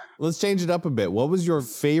 Let's change it up a bit. What was your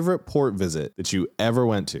favorite port visit that you ever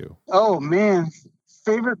went to? Oh, man.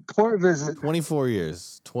 Favorite port visit? 24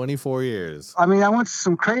 years. 24 years. I mean, I went to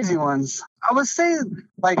some crazy ones. I would say,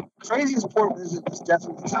 like, craziest port visit was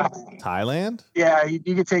definitely Thailand. Thailand? Yeah,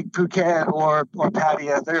 you could take Phuket or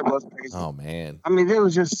Pattaya. They're both crazy. Oh, man. I mean, it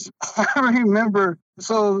was just, I remember,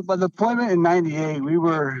 so by the deployment in 98,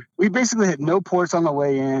 we basically hit no ports on the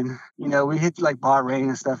way in. You know, we hit like Bahrain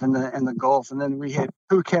and stuff in the Gulf, and then we hit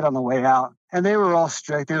Phuket on the way out. And they were all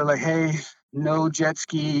strict. They were like, hey, no jet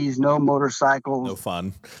skis, no motorcycles. No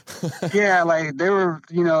fun. Yeah, like they were,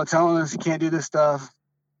 telling us you can't do this stuff.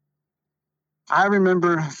 I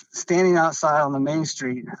remember standing outside on the main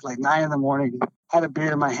street at like 9 a.m, had a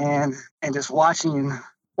beer in my hand, and just watching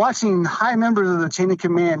high members of the chain of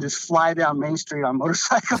command just fly down Main Street on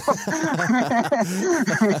motorcycles.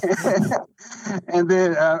 And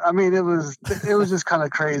then, I mean, it was just kind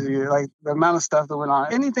of crazy. Like the amount of stuff that went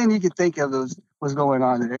on. Anything you could think of was going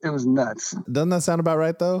on there. It was nuts. Doesn't that sound about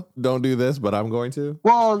right, though? Don't do this, but I'm going to.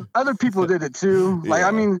 Well, other people did it too. Like, Yeah.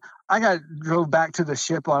 I mean, I got drove back to the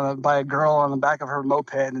ship by a girl on the back of her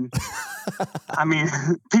moped, and I mean,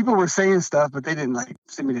 people were saying stuff, but they didn't like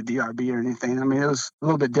send me to DRB or anything. I mean, it was a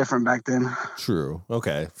little bit different back then. True.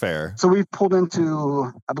 Okay. Fair. So we pulled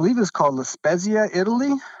into, I believe it's called La Spezia,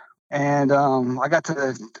 Italy, and I got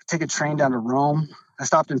to take a train down to Rome. I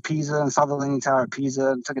stopped in Pisa and saw the Leaning Tower of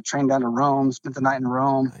Pisa, and took a train down to Rome, spent the night in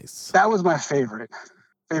Rome. Nice. That was my favorite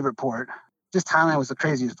port. Just Thailand was the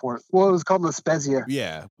craziest port. Well, it was called La Spezia.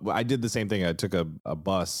 Yeah. Well, I did the same thing. I took a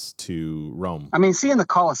bus to Rome. I mean, seeing the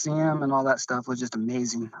Colosseum and all that stuff was just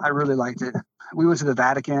amazing. I really liked it. We went to the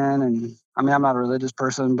Vatican, and I mean, I'm not a religious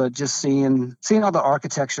person, but just seeing all the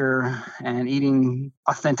architecture and eating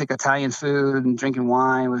authentic Italian food and drinking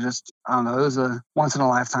wine was just, I don't know, it was a once in a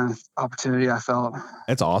lifetime opportunity, I felt.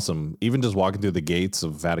 It's awesome. Even just walking through the gates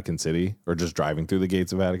of Vatican City, or just driving through the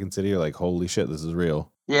gates of Vatican City, you're like, holy shit, this is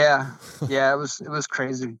real. Yeah. Yeah. It was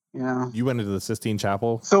crazy, You went into the Sistine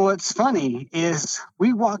Chapel? So what's funny is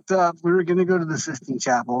we walked up, we were going to go to the Sistine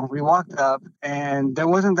Chapel. We walked up and there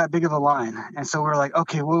wasn't that big of a line. And so we were like,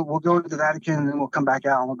 okay, we'll go to the Vatican and then we'll come back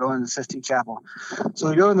out and we'll go into the Sistine Chapel. So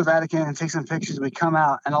we go in the Vatican and take some pictures. We come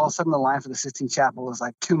out and all of a sudden the line for the Sistine Chapel was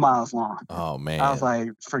like 2 miles long. Oh, man. I was like,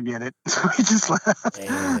 forget it. So we just left.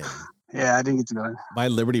 Man. Yeah, I didn't get to go in. My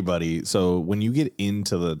Liberty Buddy, so when you get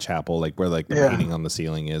into the chapel, like where like the painting on the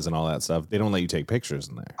ceiling is and all that stuff, they don't let you take pictures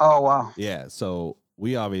in there. Oh, wow. Yeah, so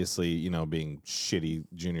we obviously, being shitty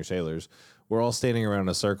junior sailors, we're all standing around in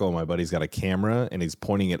a circle, and my buddy's got a camera, and he's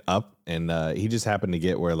pointing it up, and he just happened to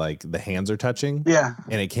get where, like, the hands are touching. Yeah.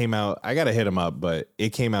 And it came out, I got to hit him up, but it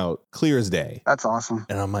came out clear as day. That's awesome.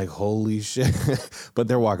 And I'm like, holy shit. But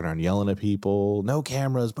they're walking around yelling at people, no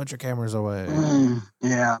cameras, put your cameras away.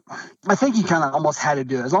 Yeah. I think you kind of almost had to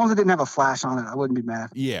do it. As long as it didn't have a flash on it, I wouldn't be mad.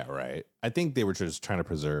 Yeah, right. I think they were just trying to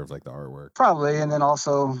preserve, like, the artwork. Probably, and then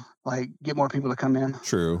also, like, get more people to come in.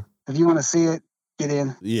 True. If you want to see it, get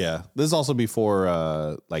in. Yeah. This is also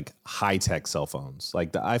before like high-tech cell phones.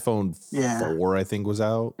 Like the iPhone 4, I think, was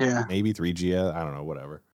out. Yeah. Maybe 3G. I don't know,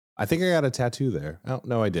 whatever. I think I got a tattoo there. Oh,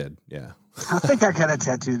 no, I did. Yeah. I think I got a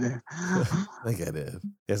tattoo there. I think I did.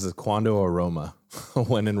 This is Quando Aroma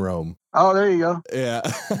when in Rome. Oh, there you go. Yeah.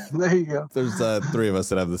 There you go. There's 3 of us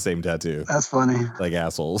that have the same tattoo. That's funny. Like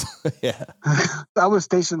assholes. Yeah. I was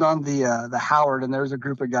stationed on the Howard, and there was a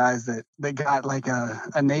group of guys that got like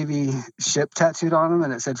a Navy ship tattooed on them,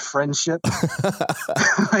 and it said friendship.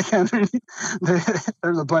 Like underneath,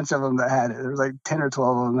 there's a bunch of them that had it. There was like 10 or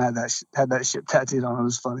 12 of them had that ship tattooed on them. It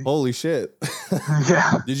was funny. Holy shit.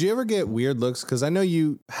 Yeah. Did you ever get weird looks? Because I know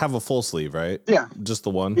you have a full sleeve, right? Yeah. Just the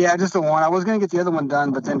one? Yeah, just the one. I was going to get the other one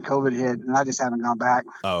done, but then COVID hit, and I just haven't gone back.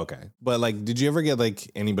 Oh, okay. But like, did you ever get like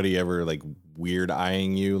anybody ever like weird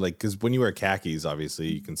eyeing you? Like, because when you wear khakis, obviously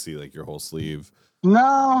you can see like your whole sleeve.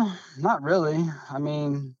 No, not really. I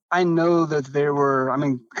mean, I know that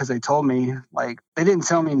because they told me, like, they didn't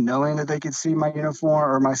tell me knowing that they could see my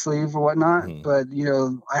uniform or my sleeve or whatnot. Mm-hmm. But,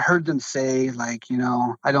 I heard them say, like,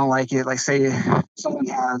 I don't like it. Like, say someone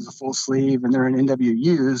has a full sleeve and they're in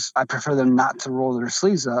NWUs, I prefer them not to roll their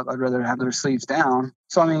sleeves up. I'd rather have their sleeves down.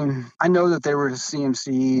 So, I mean, I know that there were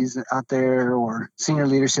CMCs out there or senior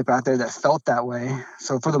leadership out there that felt that way.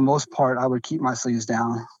 So for the most part, I would keep my sleeves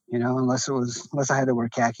down. Unless I had to wear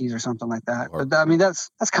khakis or something like that. But I mean, that's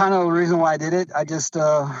kind of the reason why I did it. I just,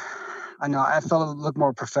 I know I felt it looked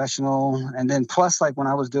more professional. And then plus, like when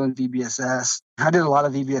I was doing VBSS, I did a lot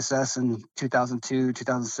of VBSS in 2002,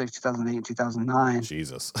 2006, 2008, and 2009.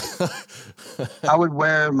 Jesus. I would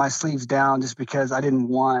wear my sleeves down just because I didn't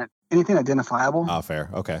want anything identifiable. Oh, fair.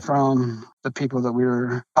 Okay. From the people that we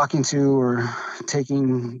were talking to or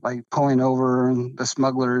taking, like pulling over, and the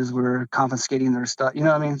smugglers were confiscating their stuff. You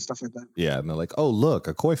know what I mean? Stuff like that. Yeah. And they're like, oh, look,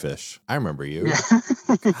 a koi fish. I remember you. Yeah.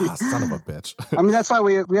 Son of a bitch. I mean, that's why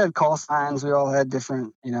we had call signs. We all had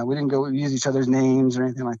different, we didn't go use each other's names or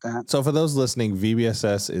anything like that. So for those listening,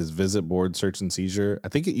 VBSS is Visit Board Search and Seizure. I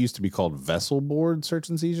think it used to be called Vessel Board Search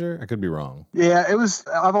and Seizure. I could be wrong. Yeah,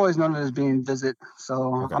 I've always known it as being Visit.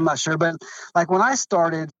 So okay. I'm not sure. But like when I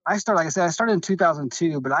started, like I said, I started in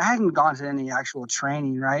 2002, but I hadn't gone to any actual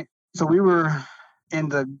training, right? So we were in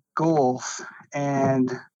the Gulf, and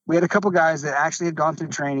we had a couple guys that actually had gone through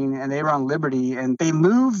training, and they were on Liberty, and they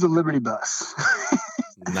moved the Liberty bus.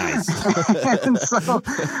 Nice.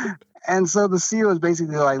 And so the CEO was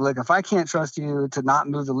basically like, look, if I can't trust you to not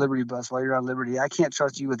move the Liberty bus while you're on Liberty, I can't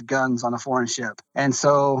trust you with guns on a foreign ship. And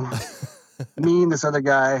so me and this other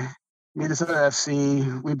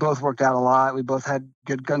FC, we both worked out a lot. We both had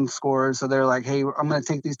good gun scores. So they're like, hey, I'm going to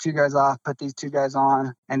take these 2 guys off, put these 2 guys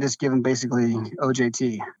on, and just give them basically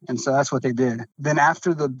OJT. And so that's what they did. Then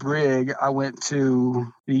after the brig, I went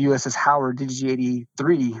to the USS Howard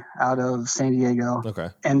DG-83 out of San Diego. Okay.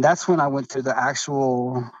 And that's when I went to the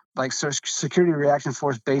actual like Security Reaction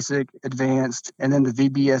Force Basic, Advanced, and then the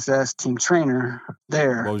VBSS Team Trainer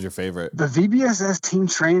there. What was your favorite? The VBSS Team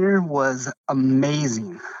Trainer was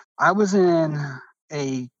amazing. I was in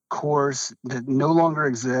a course that no longer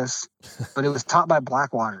exists, but it was taught by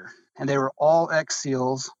Blackwater. And they were all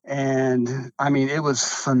ex-SEALs. And I mean, it was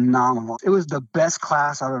phenomenal. It was the best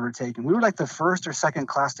class I've ever taken. We were like the first or second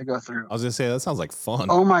class to go through. I was going to say, that sounds like fun.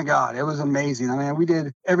 Oh my God. It was amazing. I mean, we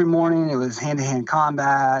did every morning. It was hand-to-hand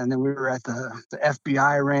combat. And then we were at the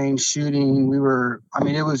FBI range shooting. It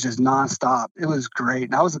was just nonstop. It was great.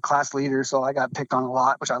 And I was a class leader, so I got picked on a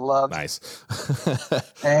lot, which I loved. Nice.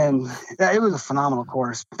 And yeah, it was a phenomenal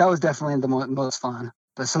course. That was definitely the most fun.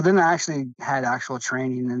 But so then I actually had actual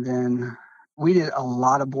training, and then We did a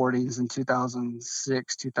lot of boardings in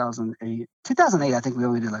 2006, 2008. 2008, I think we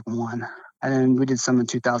only did like one. And then we did some in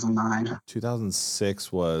 2009.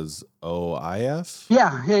 2006 was OIF?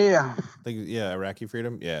 Yeah. I think, Iraqi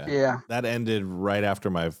Freedom. Yeah. Yeah. That ended right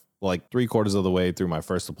after like 3/4 of the way through my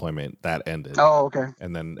first deployment. That ended. Oh, okay.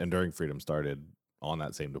 And then Enduring Freedom started on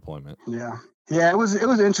that same deployment. Yeah. It was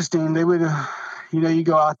interesting. They would, you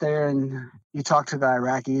go out there and you talk to the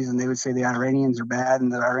Iraqis and they would say the Iranians are bad,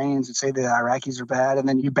 and the Iranians would say the Iraqis are bad, and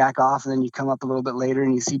then you back off and then you come up a little bit later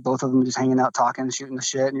and you see both of them just hanging out talking and shooting the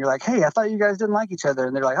shit, and you're like, hey, I thought you guys didn't like each other,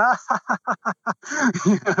 and they're like,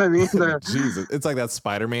 you know what I mean? Jesus, it's like that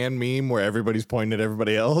Spider-Man meme where everybody's pointing at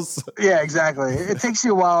everybody else. Yeah, exactly. It takes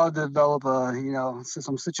you a while to develop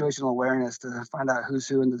some situational awareness to find out who's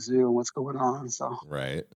who in the zoo and what's going on. So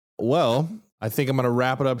right. Well, I think I'm going to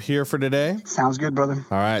wrap it up here for today. Sounds good, brother.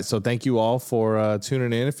 All right. So thank you all for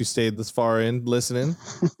tuning in. If you stayed this far in listening,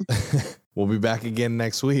 we'll be back again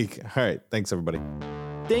next week. All right. Thanks, everybody.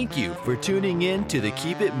 Thank you for tuning in to the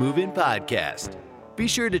Keep It Movin' podcast. Be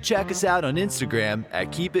sure to check us out on Instagram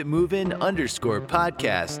at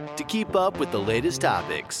keepitmovin_podcast to keep up with the latest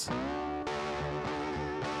topics.